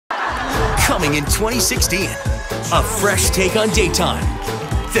coming in 2016. A fresh take on daytime.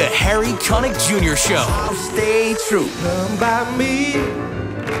 The Harry Connick Jr. Show. Stay true.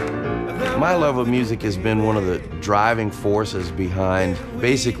 My love of music has been one of the driving forces behind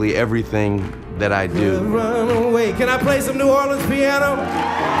basically everything that I do. Run away. Can I play some New Orleans piano?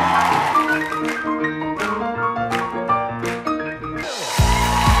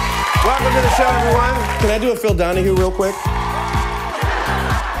 Welcome to the show, everyone. Can I do a Phil Donahue real quick?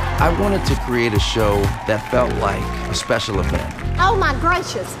 I wanted to create a show that felt like a special event. Oh my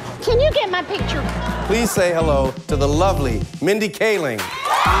gracious. Can you get my picture? Please say hello to the lovely Mindy Kaling.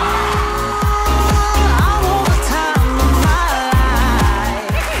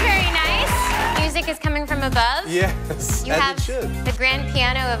 Is coming from above. Yes, you have the grand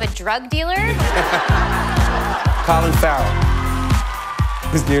piano of a drug dealer. Colin Farrell.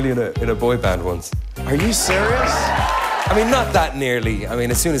 He was nearly in a boy band once. Are you serious? I mean, not that nearly. I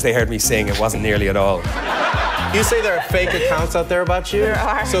mean, as soon as they heard me sing, it wasn't nearly at all. You say there are fake accounts out there about you? There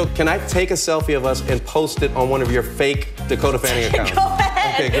are. So can I take a selfie of us and post it on one of your fake Dakota Fanning accounts? Go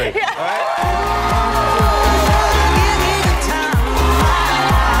ahead. Okay, great. Yeah. All right.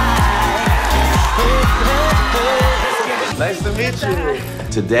 Nice to meet you.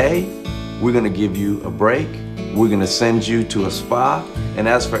 Today, we're gonna give you a break. We're gonna send you to a spa. And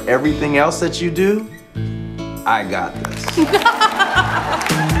as for everything else that you do, I got this.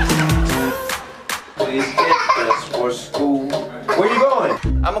 Please get dressed for school. Where you going?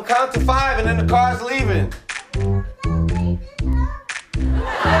 I'm gonna count to 5 and then the car's leaving.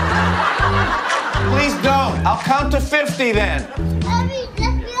 Please don't. I'll count to 50 then.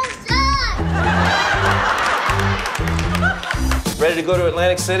 Ready to go to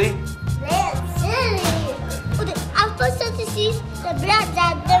Atlantic City? Atlantic City. Okay, I'm supposed to see the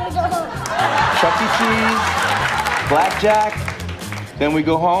blackjack, then we go home. Chuck E. Cheese, blackjack, then we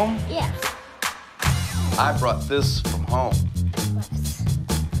go home? Yeah. I brought this from home.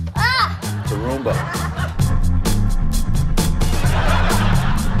 Ah! The Roomba.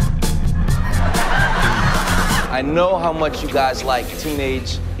 I know how much you guys like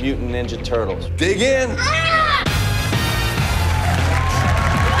Teenage Mutant Ninja Turtles. Dig in. Ah!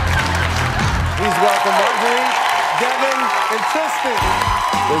 Please welcome Marguerite, Devin, and Tristan.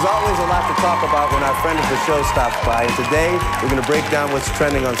 There's always a lot to talk about when our friend of the show stops by, and today we're going to break down what's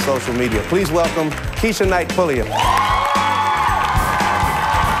trending on social media. Please welcome Keisha Knight Pulliam.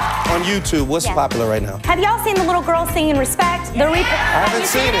 On YouTube, what's popular right now? Have y'all seen the little girl singing Respect? The I haven't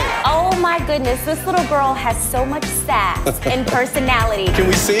seen it. Oh my goodness, this little girl has so much sass and personality. Can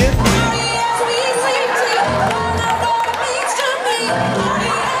we see it?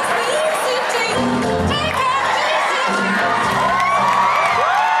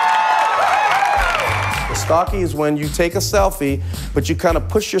 Stalkie is when you take a selfie, but you kind of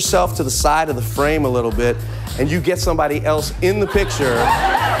push yourself to the side of the frame a little bit, and you get somebody else in the picture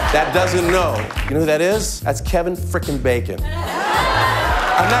that doesn't know. You know who that is? That's Kevin frickin' Bacon.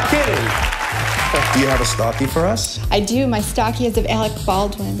 I'm not kidding. Do you have a Stalkie for us? I do. My Stalkie is of Alec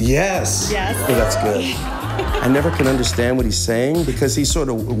Baldwin. Yes. Yes. Oh, that's good. I never can understand what he's saying because he sort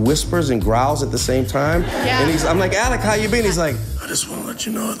of whispers and growls at the same time. Yeah. And I'm like, Alec, how you been? He's like, I just want to let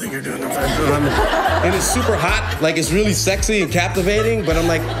you know I think you're doing a fine job. And it's super hot, like it's really sexy and captivating, but I'm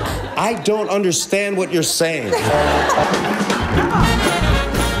like, I don't understand what you're saying.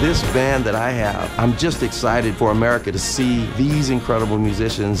 This band that I have, I'm just excited for America to see these incredible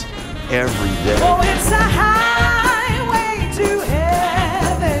musicians every day. Oh, it's a highway to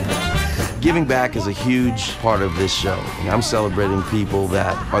heaven. Giving back is a huge part of this show. I'm celebrating people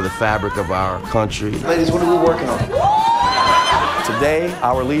that are the fabric of our country. Ladies, what are we working on? Today,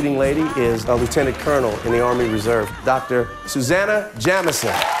 our leading lady is a lieutenant colonel in the Army Reserve, Dr. Susanna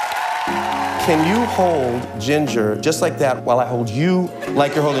Jamison. Can you hold Ginger just like that while I hold you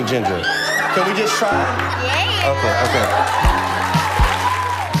like you're holding Ginger? Can we just try? Yeah.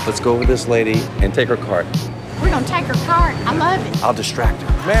 Okay. Let's go with this lady and take her card. We're gonna take her card. I love it. I'll distract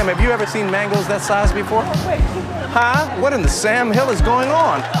her. Ma'am, have you ever seen mangoes that size before? Huh? What in the Sam Hill is going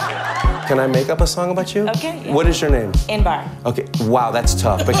on? Can I make up a song about you? Okay. Yeah. What is your name? Inbar. Okay. Wow, that's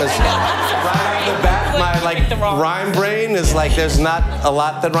tough because right off the bat, my rhyme brain is like there's not a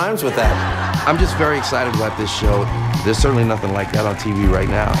lot that rhymes with that. I'm just very excited about this show. There's certainly nothing like that on TV right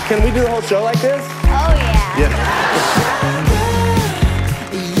now. Can we do the whole show like this? Oh yeah. Yeah.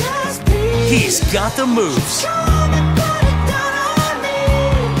 He's got the moves.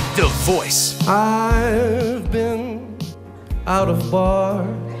 The voice. I've been out of bars,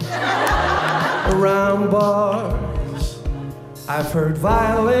 around bars. I've heard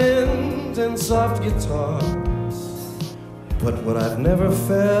violins and soft guitars, but what I've never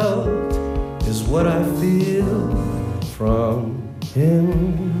felt just what I feel from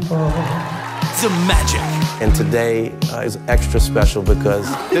him. The magic. And today is extra special because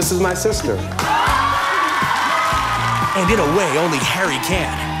this is my sister. And in a way only Harry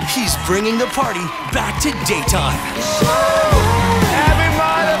can. He's bringing the party back to daytime.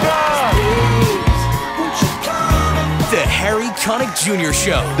 The Harry Connick Jr.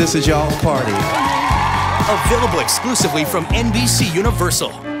 Show. This is y'all's party. Available exclusively from NBC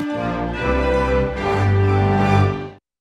Universal.